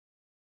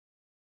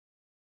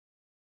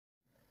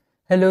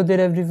Hello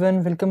there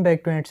everyone, welcome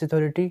back to Ants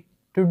Authority.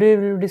 Today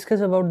we will discuss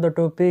about the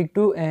topic,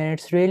 do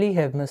ants really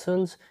have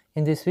muscles?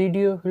 In this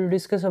video we will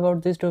discuss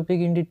about this topic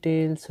in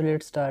detail, so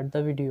let's start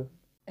the video.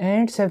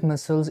 Ants have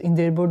muscles in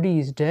their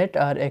bodies that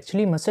are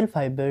actually muscle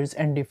fibers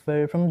and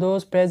differ from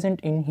those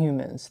present in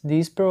humans.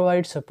 These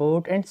provide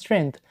support and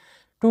strength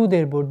to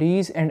their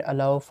bodies and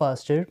allow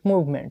faster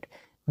movement.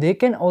 They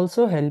can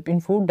also help in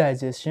food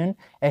digestion,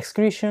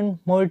 excretion,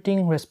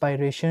 molting,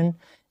 respiration,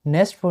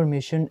 nest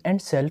formation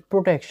and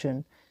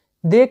self-protection.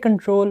 They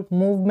control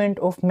movement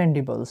of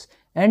mandibles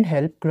and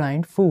help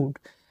grind food.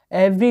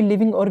 Every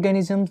living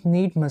organism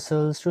needs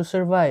muscles to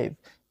survive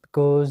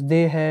because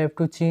they have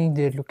to change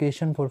their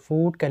location for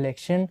food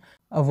collection,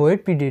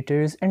 avoid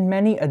predators and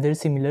many other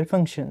similar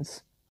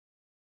functions.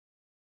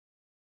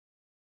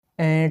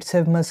 Ants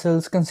have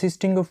muscles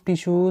consisting of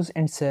tissues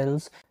and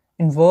cells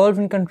involved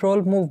in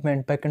controlled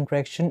movement by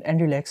contraction and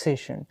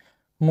relaxation.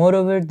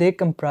 Moreover, they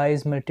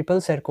comprise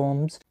multiple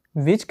sarcomes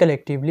which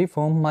collectively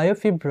form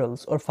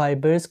myofibrils or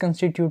fibers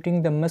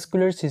constituting the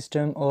muscular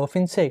system of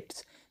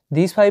insects.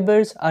 These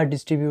fibers are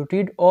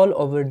distributed all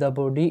over the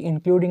body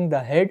including the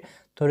head,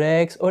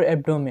 thorax or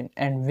abdomen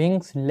and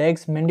wings,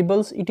 legs,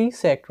 mandibles,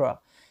 etc.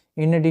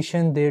 In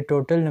addition, their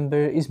total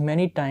number is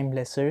many times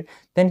lesser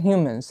than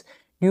humans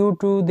due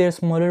to their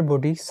smaller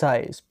body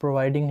size,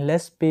 providing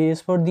less space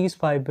for these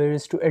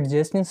fibers to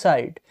adjust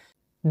inside.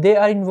 They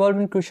are involved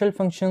in crucial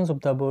functions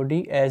of the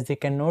body as they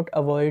cannot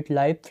avoid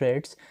live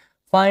threats,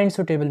 find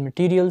suitable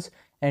materials,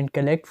 and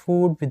collect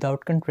food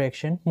without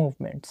contraction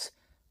movements.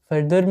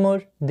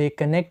 Furthermore, they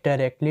connect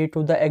directly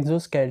to the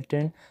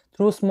exoskeleton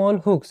through small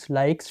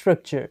hooks-like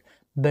structure,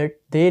 but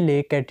they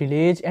lack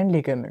cartilage and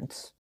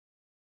ligaments.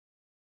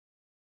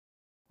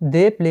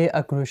 They play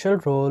a crucial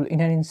role in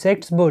an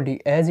insect's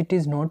body as it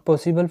is not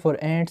possible for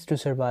ants to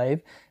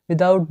survive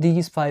without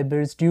these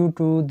fibers due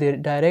to their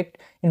direct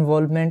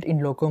involvement in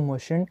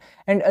locomotion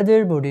and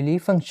other bodily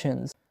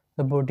functions.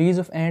 The bodies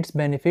of ants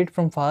benefit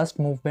from fast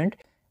movement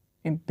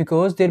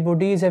because their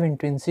bodies have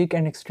intrinsic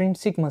and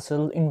extrinsic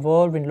muscles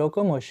involved in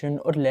locomotion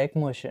or leg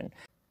motion.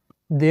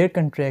 Their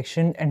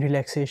contraction and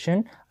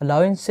relaxation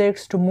allow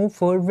insects to move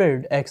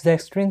forward as the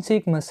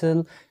extrinsic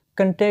muscle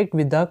contact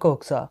with the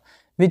coxa,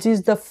 which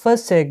is the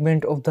first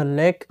segment of the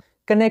leg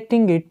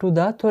connecting it to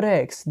the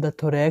thorax. The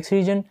thorax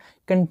region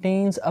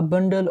contains a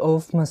bundle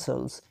of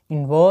muscles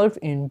involved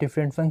in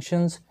different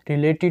functions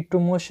related to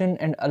motion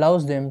and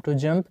allows them to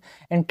jump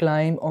and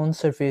climb on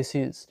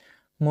surfaces.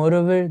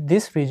 Moreover,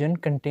 this region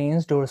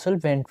contains dorsal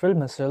ventral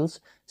muscles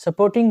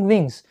supporting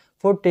wings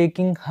for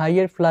taking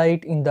higher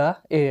flight in the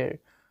air.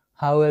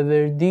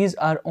 However, these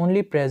are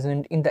only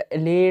present in the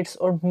alates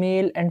or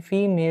male and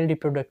female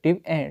reproductive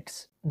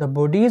ants. The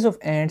bodies of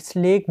ants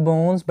lack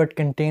bones but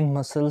contain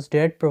muscles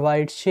that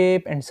provide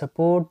shape and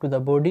support to the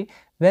body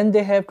when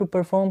they have to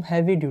perform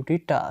heavy-duty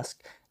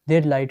tasks.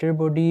 Their lighter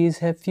bodies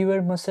have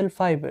fewer muscle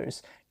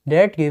fibers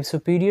that give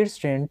superior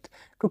strength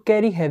to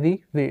carry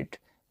heavy weight.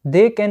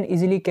 They can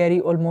easily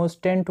carry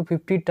almost 10 to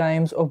 50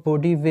 times of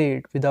body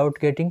weight without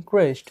getting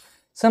crushed.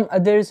 Some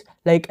others,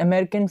 like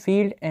American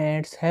field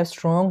ants, have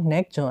strong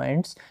neck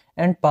joints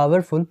and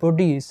powerful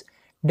bodies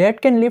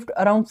that can lift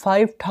around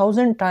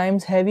 5,000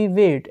 times heavy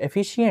weight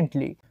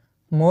efficiently.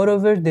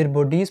 Moreover, their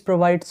bodies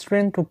provide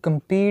strength to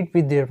compete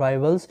with their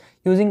rivals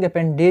using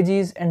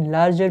appendages and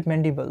larger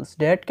mandibles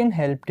that can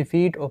help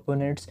defeat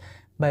opponents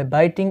by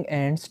biting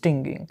and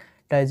stinging.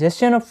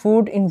 Digestion of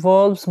food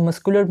involves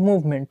muscular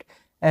movement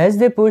as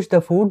they push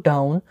the food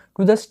down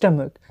to the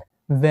stomach.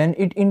 When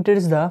it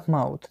enters the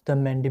mouth, the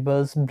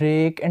mandibles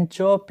break and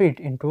chop it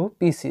into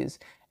pieces,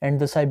 and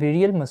the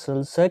sibiral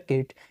muscles suck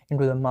it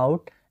into the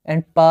mouth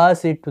and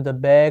pass it to the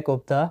back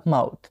of the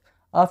mouth.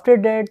 After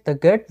that, the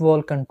gut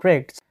wall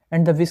contracts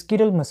and the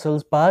visceral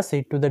muscles pass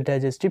it to the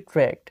digestive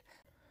tract.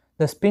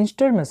 The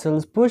sphincter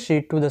muscles push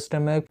it to the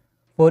stomach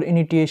for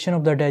initiation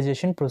of the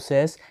digestion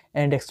process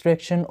and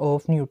extraction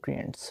of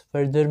nutrients.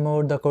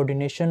 Furthermore, the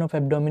coordination of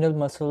abdominal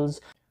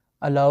muscles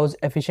allows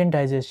efficient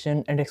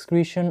digestion and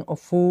excretion of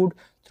food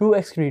through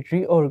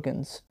excretory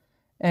organs.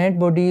 Ant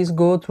bodies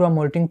go through a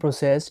molting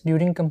process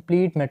during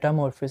complete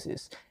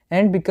metamorphosis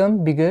and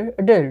become bigger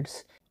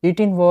adults. It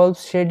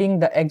involves shedding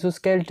the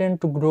exoskeleton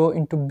to grow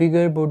into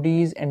bigger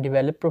bodies and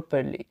develop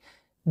properly.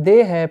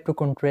 They have to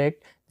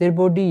contract their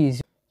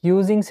bodies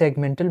using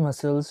segmental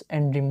muscles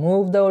and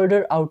remove the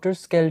older outer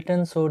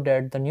skeleton so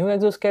that the new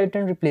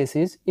exoskeleton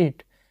replaces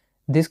it.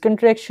 This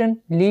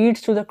contraction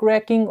leads to the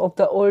cracking of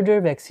the older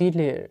waxy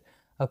layer.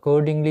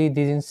 Accordingly,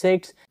 these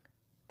insects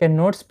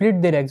cannot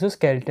split their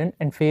exoskeleton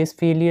and face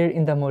failure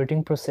in the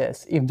molting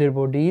process if their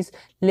bodies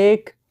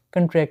lack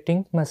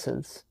contracting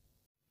muscles.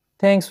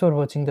 Thanks for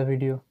watching the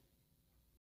video.